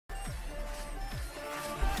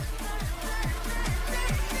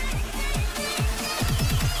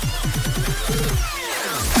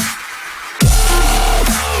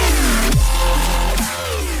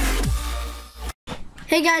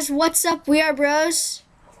Hey guys, what's up? We are bros.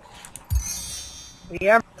 We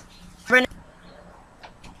are Bronanas.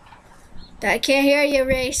 I can't hear you,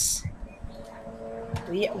 Race.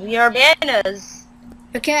 We are Bronanas.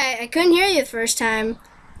 Okay, I couldn't hear you the first time.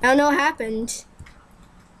 I don't know what happened.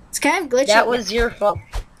 It's kind of glitching. That was your fault.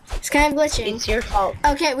 It's kind of glitching. It's your fault.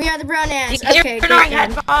 Okay, we are the Bronanas. Because Okay, you're not great.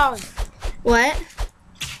 wearing headphones. What?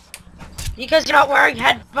 Because you're not wearing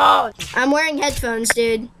headphones. I'm wearing headphones,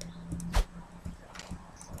 dude.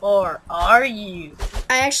 Or are you?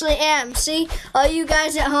 I actually am. See? All you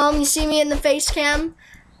guys at home, you see me in the face cam?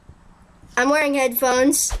 I'm wearing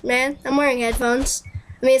headphones, man. I'm wearing headphones.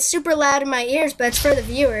 I mean, it's super loud in my ears, but it's for the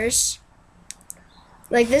viewers.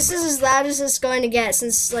 Like, this is as loud as it's going to get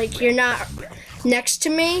since, like, you're not next to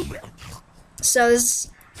me. So, this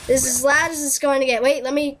is as loud as it's going to get. Wait,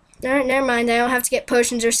 let me... Alright, never mind. I don't have to get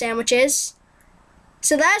potions or sandwiches.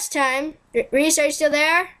 So, last time... Reese, are you still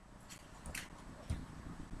there?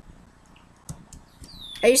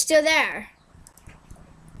 Are you still there?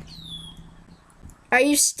 Are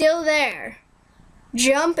you still there?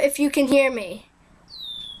 Jump if you can hear me.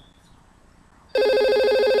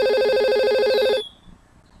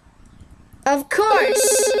 Of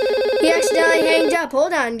course! He accidentally hanged up.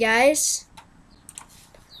 Hold on, guys.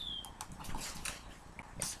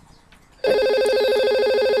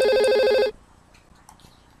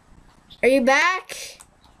 Are you back?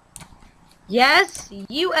 Yes,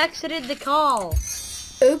 you exited the call.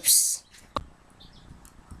 Oops.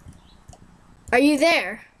 Are you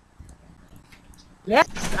there? Yes,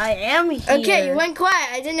 I am here. Okay, you went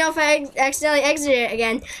quiet. I didn't know if I accidentally exited it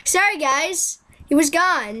again. Sorry, guys. He was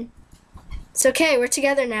gone. It's okay. We're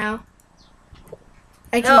together now.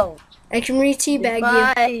 I can re-teabag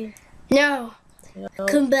you. No.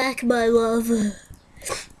 Come back, my love.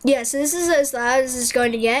 Yeah, so this is as loud as it's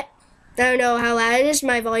going to get. I don't know how loud it is.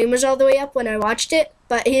 My volume was all the way up when I watched it,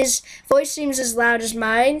 but his voice seems as loud as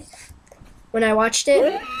mine when I watched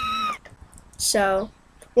it. So,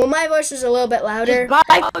 well, my voice was a little bit louder. Just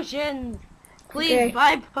buy potions. Please Okay.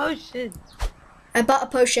 buy potions. I bought a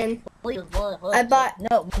potion. Please buy potions. I bought...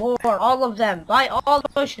 No, more. All of them. Buy all the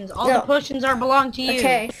potions. All the potions belong to you.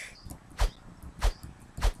 Okay.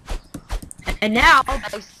 And now, buy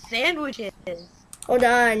sandwiches. Hold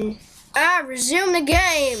on. Resume the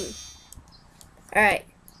game. Alright.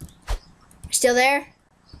 Still there?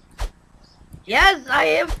 Yes, I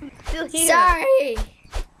am still here. Sorry.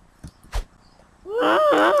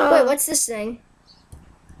 Wait, what's this thing?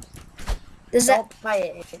 Does that... Don't buy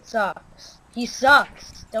it. It sucks. He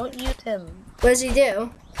sucks. Don't use him. What does he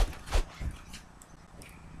do?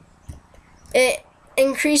 It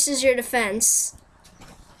increases your defense.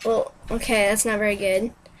 Well, okay, that's not very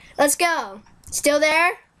good. Let's go. Still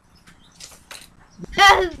there?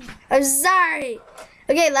 Yes. I'm sorry.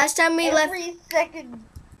 Okay, last time we left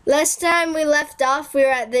off, we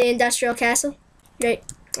were at the industrial castle. Right.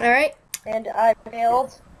 All right. And I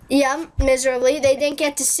failed. Yeah, miserably. They didn't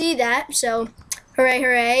get to see that, so hooray,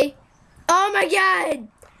 hooray. Oh my god!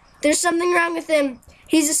 There's something wrong with him.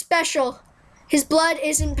 He's a special. His blood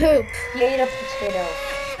isn't poop. He ate a potato.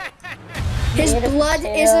 His blood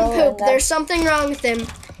isn't poop. There's something wrong with him.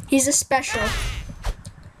 He's a special.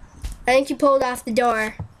 I think he pulled off the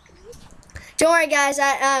door. Don't worry, guys.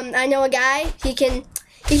 I know a guy. He can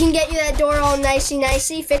get you that door all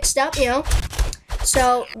nicey fixed up, you know.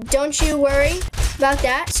 So don't you worry about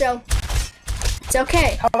that. So it's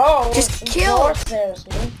okay. Hello. Just kill. Door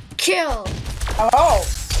salesman. Kill. Hello.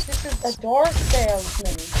 This is the door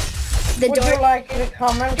salesman. Would you like to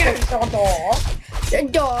come and fix your door? The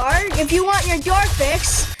door. If you want your door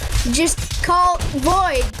fixed, just call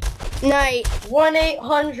Void Night.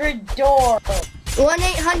 1-800-DOOR.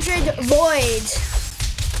 1-800-VOID.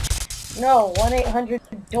 No,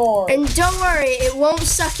 1-800-DOOR. And don't worry, it won't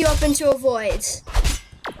suck you up into a void.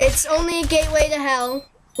 It's only a gateway to hell,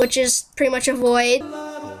 which is pretty much a void.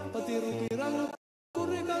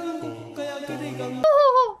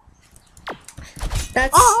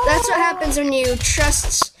 That's what happens when you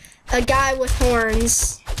trust a guy with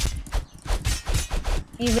horns.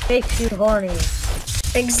 He makes you horny.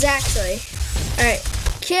 Exactly. Alright.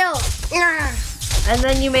 Kill! And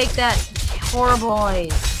then you make that horrible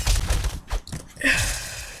noise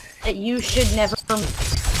that you should never make.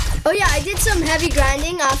 Oh yeah, I did some heavy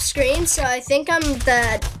grinding off screen, so I think I'm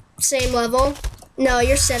the same level. No,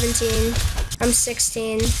 you're 17. I'm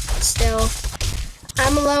 16 still.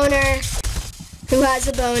 I'm a loner who has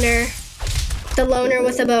a boner. The loner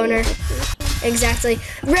with a boner. Exactly.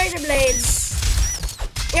 Razor blades!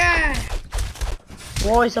 Yeah!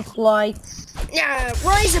 Razor blades. Yeah,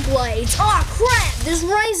 razor blades. Oh crap! There's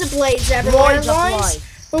razor blades everywhere, Razor guys.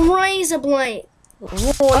 blades. Razor blade.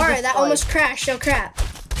 Alright, that almost crashed. Oh crap.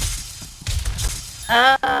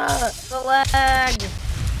 The lag.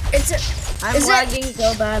 I'm lagging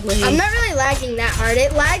so badly. I'm not really lagging that hard.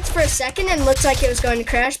 It lagged for a second and looked like it was going to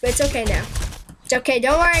crash, but it's okay now. It's okay.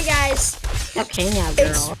 Don't worry, guys. Okay now,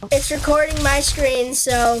 girl. It's recording my screen,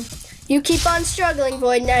 so you keep on struggling,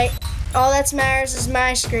 Void Knight. All that matters is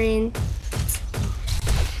my screen.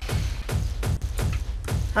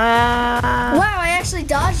 Wow, I actually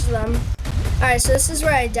dodged them. Alright, so this is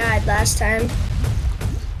where I died last time.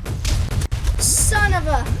 Son of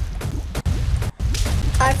a...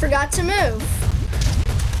 I forgot to move.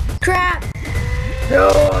 Crap.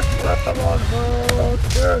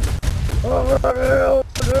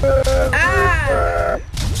 Ah!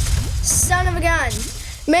 Son of a gun.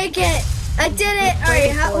 Make it. I did it.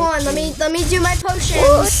 Alright, hold on. Let me do my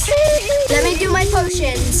potions. Let me do my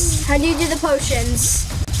potions. How do you do the potions?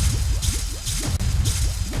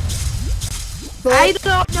 I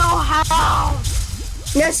don't know how.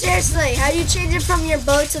 No, seriously. How do you change it from your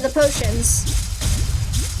bow to the potions?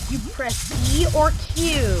 You press E or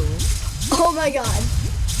Q. Oh my god.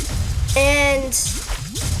 And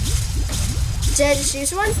did I just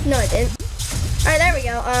use one? No, I didn't. Alright, there we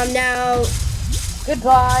go. Now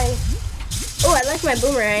goodbye. Oh, I like my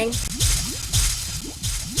boomerang.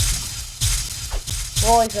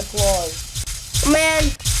 Boys applause.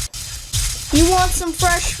 Man, you want some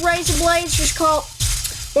fresh razor blades? Just call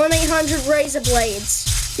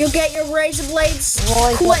 1-800-RAZOR-BLADES. You'll get your razor blades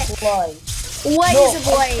quick. Razor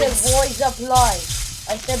blades. I said up live.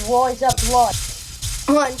 I said rise up live.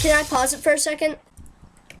 Hold on, can I pause it for a second?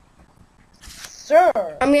 Sir.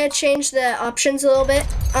 I'm gonna change the options a little bit.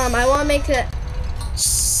 I wanna make the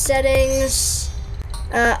settings,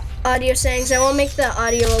 audio settings. I wanna make the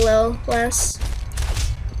audio a little less.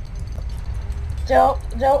 Don't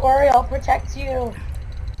worry, I'll protect you.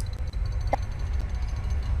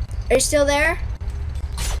 Are you still there?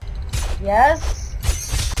 Yes.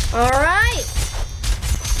 Alright.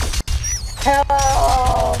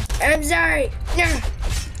 Hello. I'm sorry.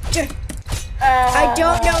 I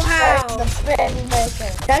don't know how.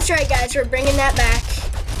 That's right, guys. We're bringing that back.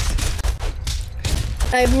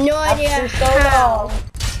 I have no idea how.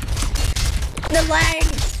 The lag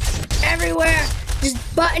everywhere. Just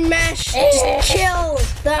button mash. Just kill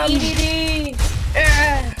them.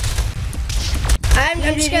 I'm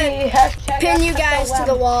just gonna pin you guys to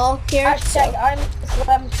the wall here. Hashtag I'm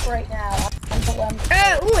Slems right now. I'm Slems.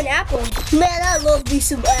 Ooh, an apple. Man, I love me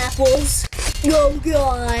some apples. Oh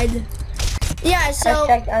god. Yeah, so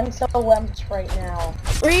hashtag I'm so Slems right now.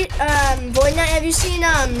 Void Knight, have you seen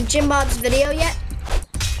Jim Bob's video yet?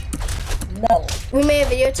 No. We made a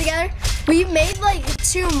video together. We made like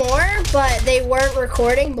 2 more, but they weren't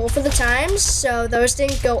recording both of the times, so those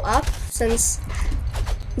didn't go up since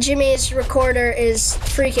Jimmy's recorder is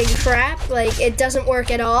freaking crap. Like, it doesn't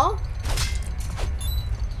work at all.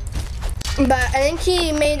 But I think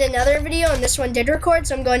he made another video and this one did record,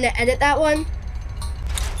 so I'm going to edit that one.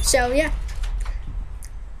 So, yeah.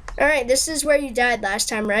 Alright, this is where you died last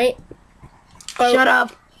time, right? Oh, shut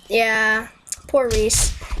up. Yeah. Poor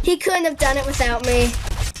Reese. He couldn't have done it without me.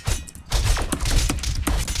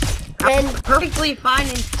 I'm perfectly fine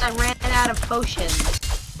until I ran out of potions.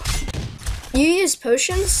 You use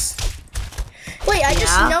potions? Wait, I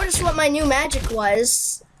just noticed what my new magic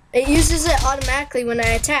was. It uses it automatically when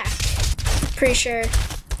I attack. Pretty sure.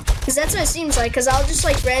 Because that's what it seems like, because I'll just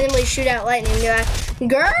like randomly shoot out lightning and be like,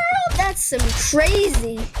 girl, that's some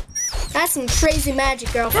crazy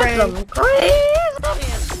magic, girlfriend. That's some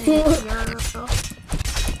crazy girl.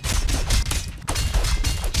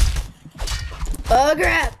 Oh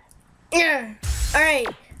crap. Yeah. Alright,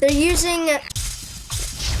 they're using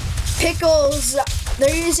pickles.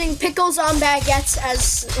 They're using pickles on baguettes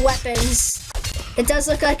as weapons. It does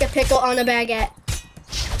look like a pickle on a baguette.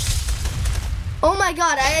 Oh my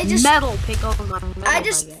god, I just... Metal pickle on metal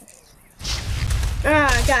baguette.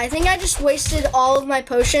 God, I think I just wasted all of my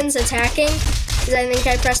potions attacking because I think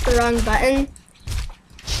I pressed the wrong button.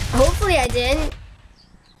 Hopefully I didn't.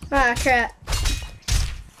 Ah, crap.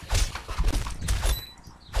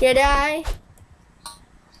 You die?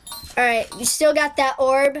 Alright, you still got that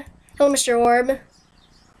orb? Hello, Mr. Orb.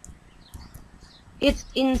 It's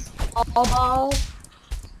installable.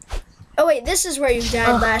 Oh wait, this is where you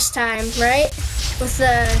died last time, right? With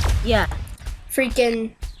the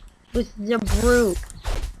freaking... With the brute.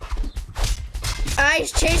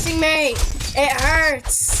 He's chasing me. It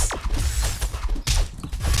hurts.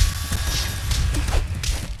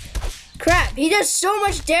 Crap, he does so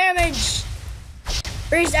much damage.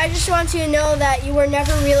 Reese, I just want you to know that you were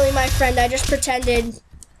never really my friend. I just pretended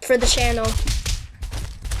for the channel.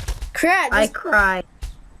 Crap. I cried.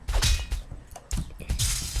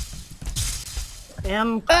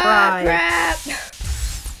 Ah, crap.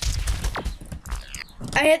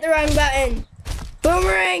 I hit the wrong button.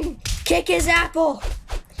 Boomerang. Kick his apple.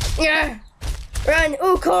 Yeah. Run.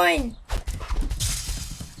 Ooh, coin.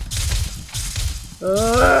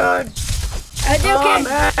 Hadouken.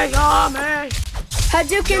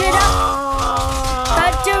 Hadouken it up.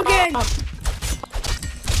 Hadouken.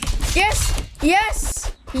 Yes. Yes.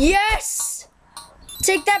 Yes.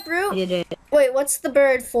 Take that, brute. Did it. Wait, what's the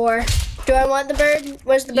bird for? Do I want the bird?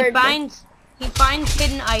 Where's the bird? He finds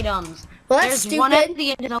hidden items. Well, that's there's one at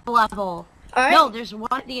the end of the level. All right. No, there's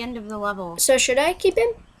one at the end of the level. So should I keep him?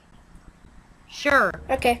 Sure.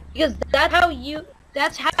 Okay. Because that's how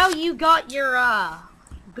you got your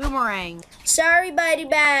boomerang. Sorry, Bitey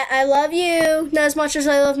Bat. I love you. Not as much as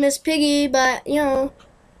I love Miss Piggy, but you know.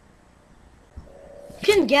 You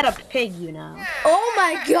can get a pig, you know. Oh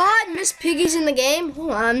my God, Miss Piggy's in the game.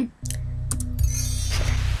 Hold on.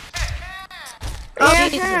 Oh,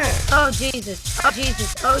 Jesus. Oh, Jesus. Oh,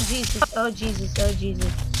 Jesus. Oh, Jesus. Oh, Jesus. Oh,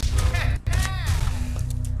 Jesus.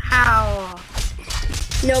 How?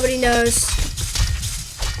 Nobody knows.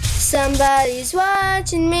 Somebody's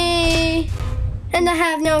watching me, and I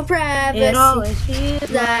have no privacy. It always feels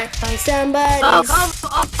like somebody's. Oh,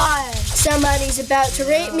 come on. Somebody's about to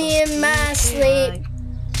rape me in my sleep.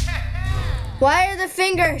 Why are the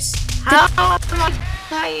fingers? How am I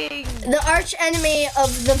dying? The arch enemy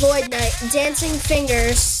of the Void Knight, dancing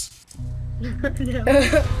fingers. Not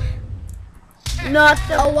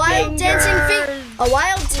the A wild dancing fingers. A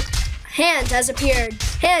wild hand has appeared.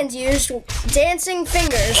 Hand used dancing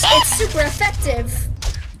fingers. It's super effective.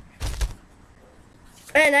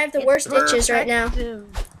 Man, I have the worst itches right now.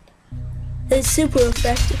 It's super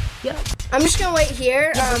effective. Yep. I'm just gonna wait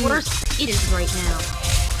here. The worst it is right now.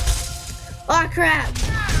 Oh crap.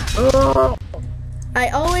 Oh. I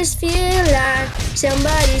always feel like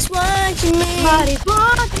somebody's watching me.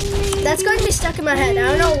 That's going to be stuck in my head. I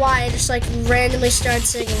don't know why. I just like randomly started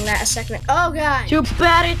singing that a second. Oh God. Too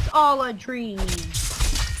bad it's all a dream.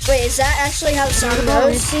 Wait, is that actually how the song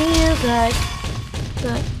goes? It feels like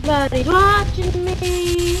somebody's watching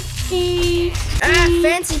me. Ah,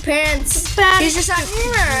 fancy pants. He's just like,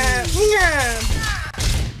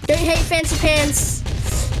 don't you hate fancy pants?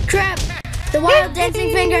 Crap. The wild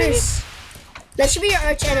dancing fingers. That should be your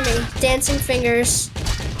arch enemy. Dancing fingers.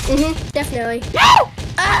 Definitely. No!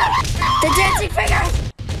 Ah! The dancing fingers!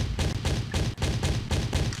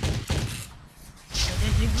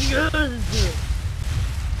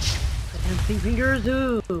 Dancing fingers,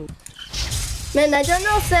 ooh. Man, I don't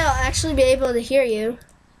know if they'll actually be able to hear you.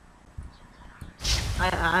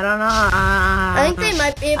 I don't know. I think they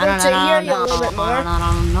might be able to hear you a little bit more. I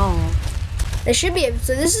don't know. They should be able to.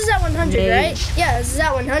 So this is at 100, Maybe. right? Yeah, this is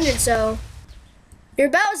at 100, so you're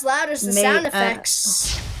about as loud as the Maybe, sound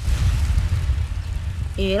effects.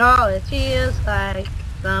 It always feels like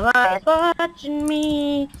somebody's watching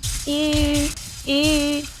me.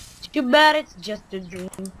 Too bad it's just a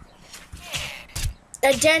dream.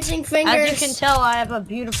 The dancing fingers. As you can tell, I have a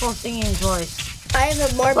beautiful singing voice. I have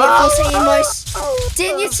a more beautiful singing voice.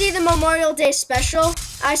 Didn't you see the Memorial Day special?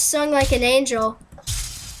 I sung like an angel.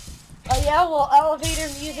 Oh yeah, well, elevator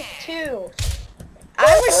music too.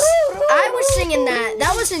 I was singing that.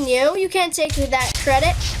 That wasn't you. You can't take that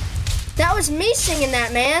credit. That was me singing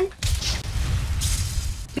that, man.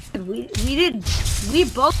 Dude, we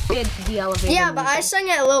both did the elevator. Yeah, but I sang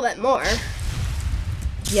it a little bit more.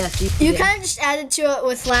 Yes, You kind of just added to it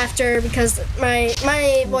with laughter because my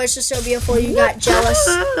voice was so beautiful you got jealous.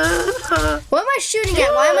 What am I shooting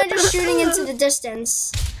at? Why am I just shooting into the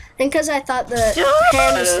distance? And because I thought the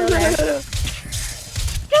hand was still there.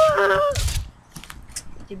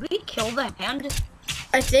 Did we kill the hand?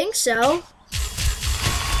 I think so.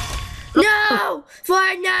 No!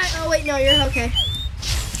 Fortnite! Oh wait, no, you're okay.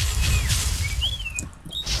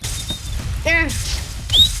 There.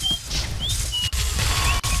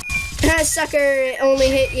 Ah, sucker, it only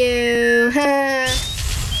hit you.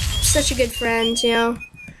 Such a good friend, you know.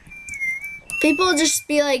 People just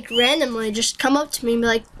be like randomly just come up to me and be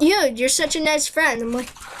like, you're such a nice friend. I'm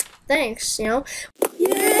like, thanks, you know.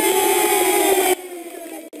 Yay!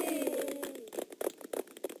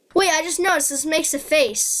 Wait, I just noticed this makes a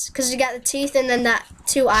face because you got the teeth and then that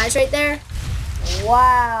 2 eyes right there.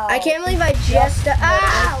 Wow. I can't believe I just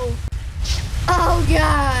ow! Oh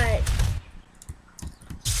God.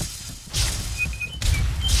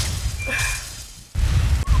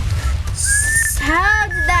 How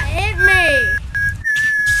did that hit me?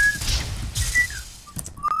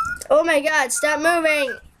 Oh my God, stop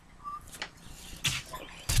moving.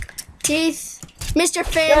 Teeth. Mr.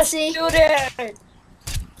 Fancy. Just shoot it.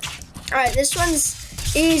 Alright, this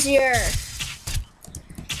one's easier.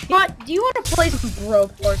 What? Do you want to play some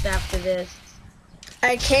Broforce after this?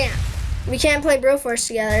 I can't. We can't play Broforce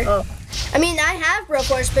together. Oh. I mean, I have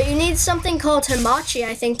Broforce, but you need something called Hamachi,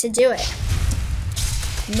 I think, to do it.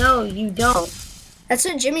 No, you don't. That's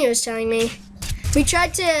what Jimmy was telling me. We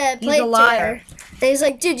tried to play He's a liar. together. And he's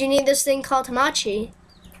like, dude, you need this thing called Hamachi.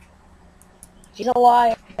 She's a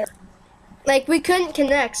liar. Like, we couldn't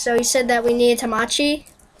connect, so he said that we needed Hamachi.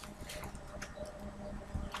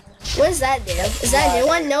 What does that do? Is that a new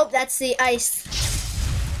one? Nope, that's the ice.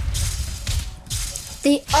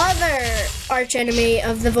 The other archenemy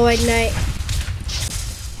of the Void Knight.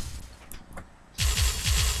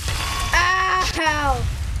 Ow!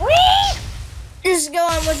 Just go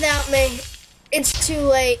on without me. It's too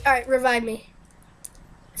late. Alright, revive me.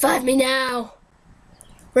 Revive me now.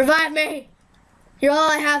 Revive me. You're all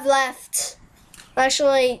I have left.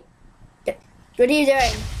 Actually, what are you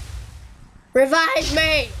doing? Revive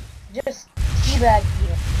me. Just teabag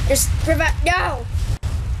you. Just revive. No.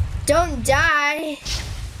 Don't die.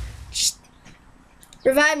 Just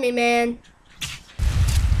revive me, man.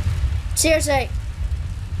 Seriously.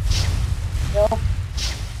 Nope.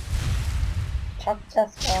 Chuck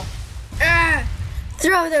Tesla. Ah!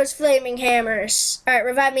 Throw those flaming hammers. Alright,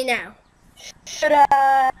 revive me now. Should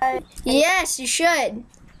I? Yes, you should.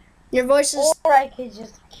 Your voice is... Or I could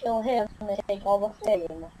just kill him and take all the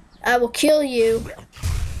fame. I will kill you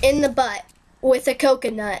in the butt with a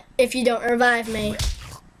coconut if you don't revive me.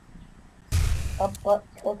 A butt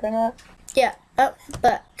coconut? Yeah, up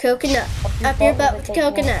butt, coconut. Up your butt with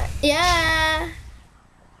coconut. Yeah!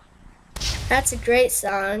 That's a great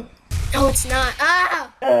song. No, it's not.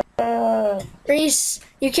 Ah! Reese,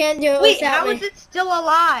 you can't do it Wait, without how me. is it still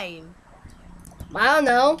alive? I don't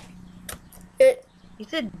know. You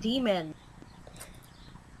said demon.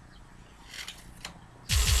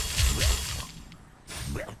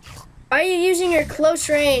 Are you using your close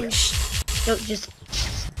range? No, just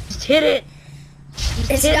hit it.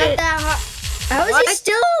 Just It's hit not it. that hard. How is he What?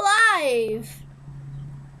 still alive?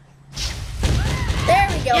 There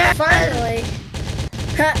we go, Yes! finally.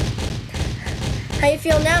 Huh. How you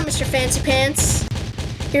feel now, Mr. Fancy Pants?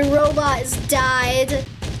 Your robot has died.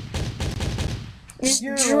 Just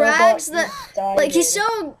Your drags robot the... is dying. Like, he's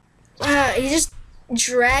so... he just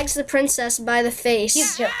drags the princess by the face.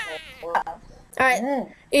 He's just... Alright,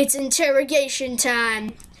 it's interrogation time.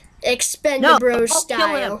 No, Expendabro don't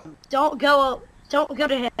style. kill him. Don't go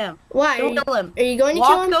to him. Why? Don't kill him. Are you going to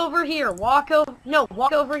kill Walk him? over here. Walk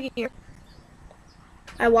over here.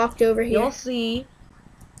 I walked over here. You'll see.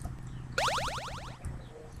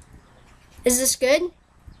 Is this good?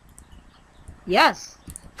 Yes.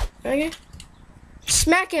 Okay.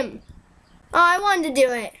 Smack him. Oh, I wanted to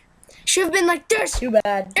do it. Should have been like this. Too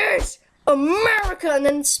bad. There's America, and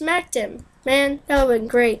then smacked him. Man, that would have been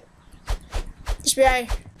great. Just be like,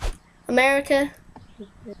 America.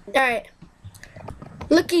 Alright.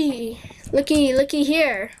 Looky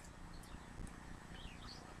here.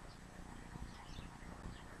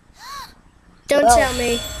 Don't tell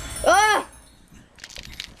me. Oh!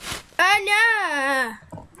 Oh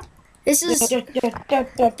no! This is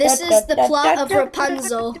the plot of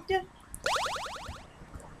Rapunzel.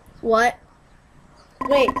 What?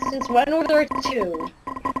 Wait, since when were there two?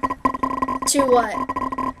 To what?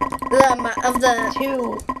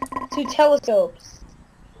 Two telescopes.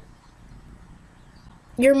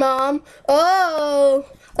 Your mom? Oh!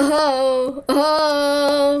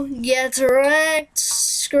 Get wrecked,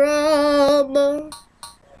 scrub.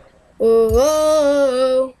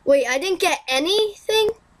 Oh. Wait, I didn't get anything?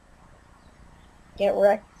 Get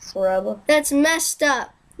wrecked, scrub. That's messed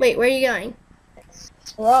up. Wait, where are you going?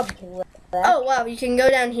 Scrub. Oh, wow, you can go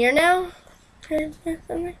down here now?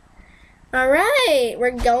 Alright,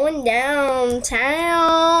 we're going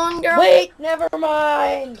downtown, girl. Wait, never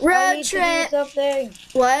mind. I Road need trip. to do something.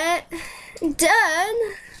 What? Done?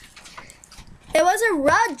 It was a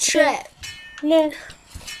road trip. Nah.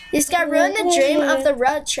 You just got ruined the dream of the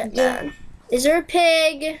road trip, man. Is there a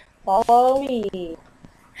pig? Follow me.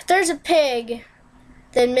 If there's a pig,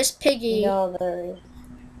 then Miss Piggy. No, there is.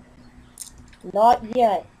 Not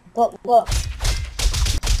yet, but look.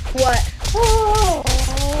 What? Oh,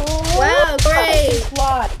 Wow, great.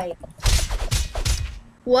 Fly.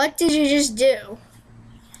 What did you just do?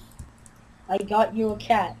 I got you a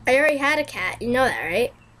cat. I already had a cat. You know that,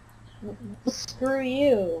 right? Screw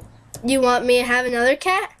you. You want me to have another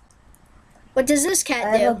cat? What does this I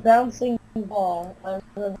cat have a do? bouncing ball.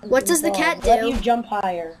 What does the cat Let do? you jump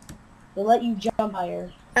higher. They let you jump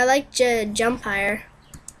higher. I like to jump higher.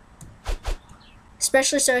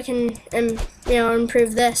 Especially so I can,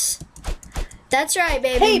 improve this. That's right,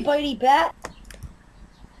 baby. Hey, bitey bat.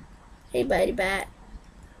 Hey, bitey bat.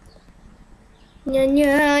 Nya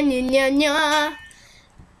nya nya nya nya.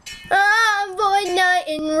 Oh, boy, night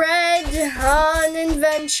in red on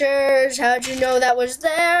adventures. How'd you know that was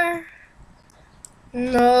there?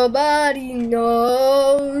 Nobody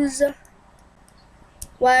knows.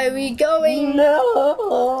 Why are we going?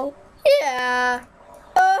 No. Yeah.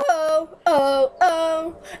 Oh, oh,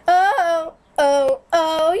 oh, oh, oh,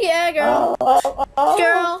 oh, yeah, girl.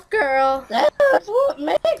 Oh. Girl. That's what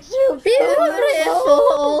makes you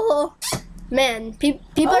Beautiful. Man,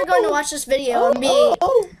 people are going to watch this video and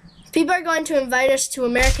people are going to invite us to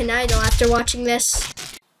American Idol after watching this.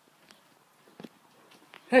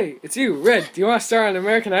 Hey, it's you, Red. Do you want to star on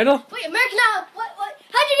American Idol? Wait, American Idol? What?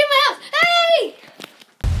 How'd you get my house? Hey!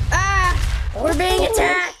 We're being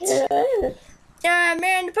attacked.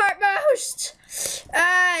 Man the park most.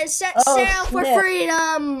 Set sail for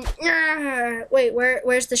freedom. Wait,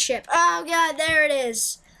 where's the ship? Oh God, there it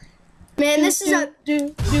is. Man, this is a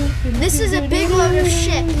big load of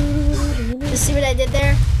shit. You see what I did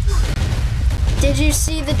there? Did you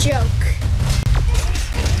see the joke?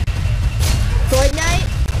 Fortnite?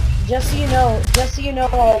 Just so you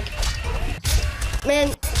know,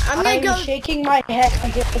 Man, I'm shaking my head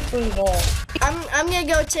in disapproval. I'm gonna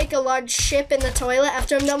go take a large ship in the toilet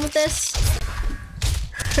after I'm done with this.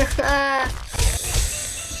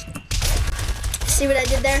 See what I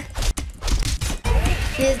did there?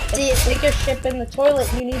 Take a ship in the toilet,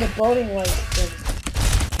 you need a boating license.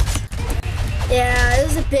 Yeah,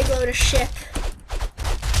 this is a big load of ship.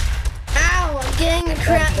 Ow, I'm getting the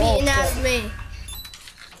crap beaten out of me.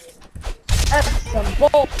 That's some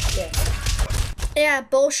bullshit. Yeah,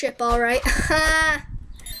 bullshit, alright.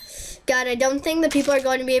 God, I don't think the people are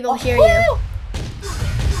going to be able to hear you.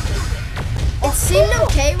 It seemed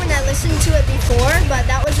okay when I listened to it before, but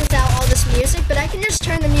that was without all this music, but I can just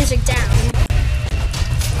turn the music down.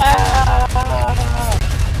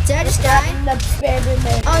 Did I just die?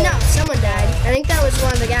 Oh no, someone died. I think that was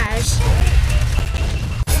one of the guys.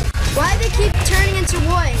 Why do they keep turning into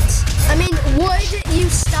woods? I mean, would you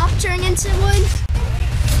stop turning into wood?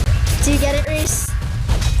 Do you get it, Reese?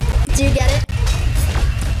 Do you get it?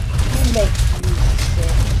 You make me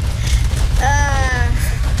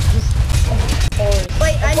sick.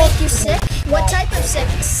 Wait, I make you sick? What type of sick?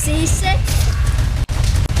 Seasick?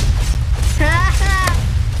 Haha!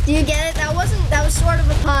 Do you get it? That was sort of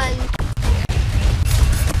a pun.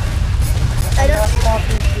 I'm not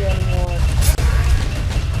talking to you anymore.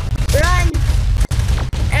 Run!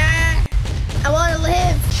 I want to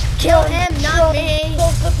live. Kill him, not me.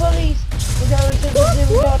 Call the police. We're going to the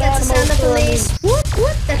zoo. Whoop, that's the sound of police. Whoop,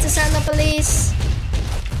 whoop, that's the sound of police.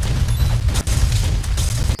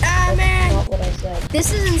 Ah, man. Not what I said.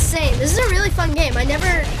 This is insane. This is a really fun game. I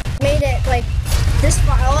never made it like this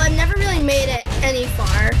far. Well, I've never really made it any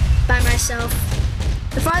far by myself.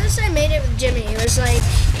 The farthest I made it with Jimmy was like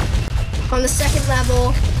on the second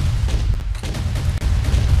level.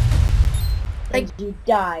 Like you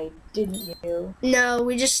died, didn't you? No,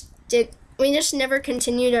 we just never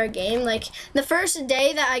continued our game. Like the first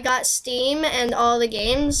day that I got Steam and all the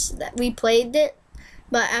games that we played it,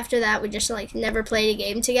 but after that we just like never played a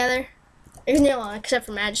game together. Except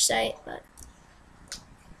for Magicite, but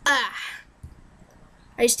are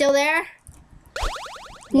you still there?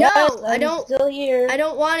 Yes, No, I I'm don't. Still here. I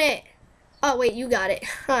don't want it. Oh wait, you got it.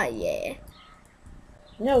 Yeah.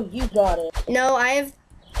 No, you got it. No, I have.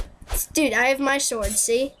 Dude, I have my sword.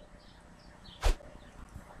 See?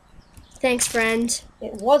 Thanks, friend.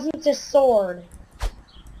 It wasn't a sword.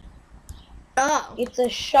 Oh. It's a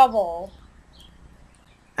shovel.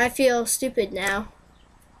 I feel stupid now.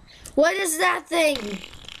 What is that thing?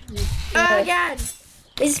 Oh God!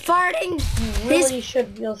 He's farting. You really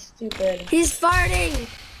should feel stupid. He's farting.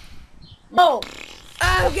 No.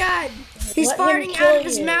 Oh God! He's farting out of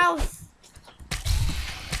his mouth.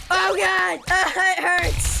 Oh God! It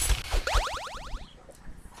hurts.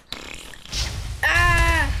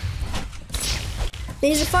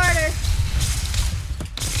 He's a farter.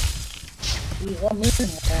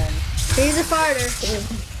 He's a farter.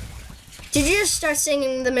 Did you just start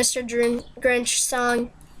singing the Mr. Grinch song?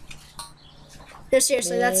 No,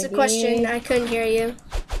 seriously, that's the question. I couldn't hear you.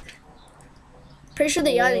 Pretty sure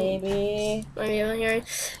the audience might be able to hear it.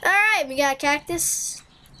 Alright, we got a cactus.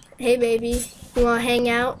 Hey, baby. You want to hang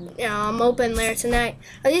out? Yeah, I'm open there tonight.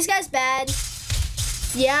 Are these guys bad?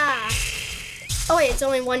 Yeah. Oh, wait, it's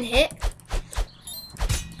only one hit?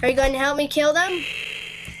 Are you going to help me kill them?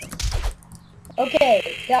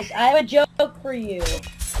 Okay, guys, I have a joke for you.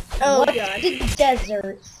 Oh, What God. did the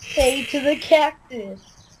desert say to the cactus?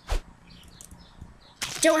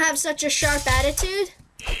 Don't have such a sharp attitude?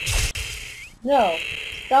 No,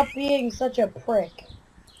 stop being such a prick.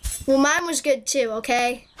 Well, mine was good too,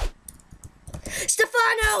 okay?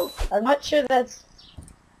 Stefano! I'm not sure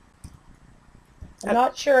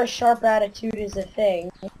a sharp attitude is a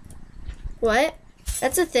thing. What?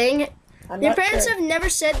 That's a thing? Your parents sure. have never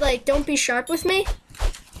said, like, don't be sharp with me?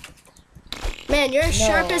 Man, you're as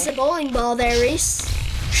sharp as a bowling ball there, Reese.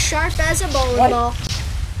 Sharp as a bowling ball.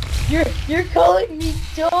 You're calling me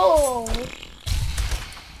dull.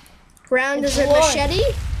 Round as a machete?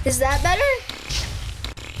 Is that better?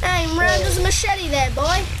 I'm round as a machete there,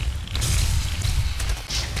 boy.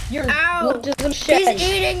 You're Ow! He's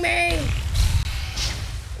eating me!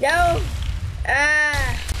 No!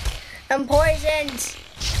 I'm poisoned.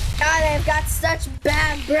 God, I've got such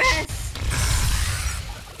bad breath.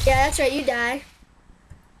 Yeah, that's right, you die.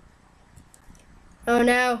 Oh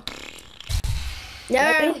no. No!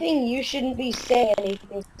 Anything you shouldn't be saying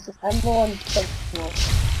anything. I'm the one personal.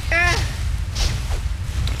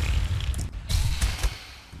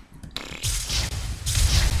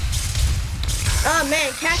 Oh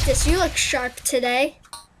man, Cactus, you look sharp today.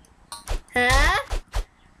 Huh?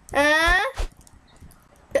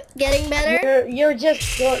 Getting better? You're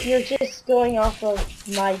just going off of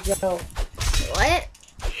my joke. What?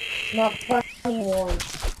 Not funny anymore.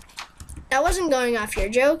 I wasn't going off your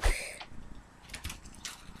joke.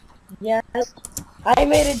 Yes. I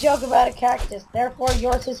made a joke about a cactus, therefore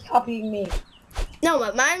yours is copying me. No,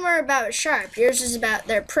 but mine were about sharp. Yours is about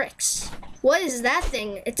their pricks. What is that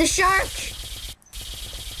thing? It's a shark!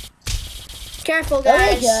 Careful,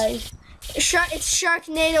 guys. Okay, guys. It's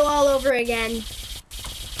Sharknado all over again.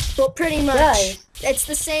 Well, pretty much. Guys. It's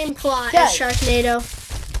the same plot as Sharknado.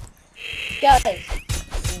 Guys,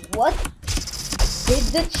 what did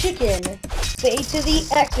the chicken say to the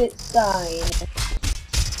exit sign?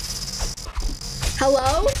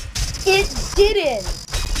 Hello? It didn't!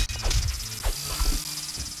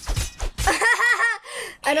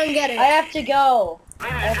 I don't get it. I have to go.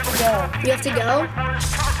 You have to go?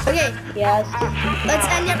 Okay. Yes. Let's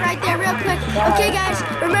end it right there real quick. Okay, guys.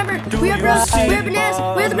 Remember, we are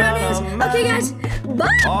Bronanas. We're the Bronanas. Okay, guys.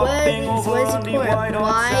 Bye. What is he pouring?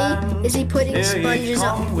 Why is he putting sponges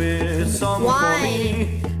on?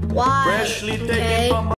 Why? Okay.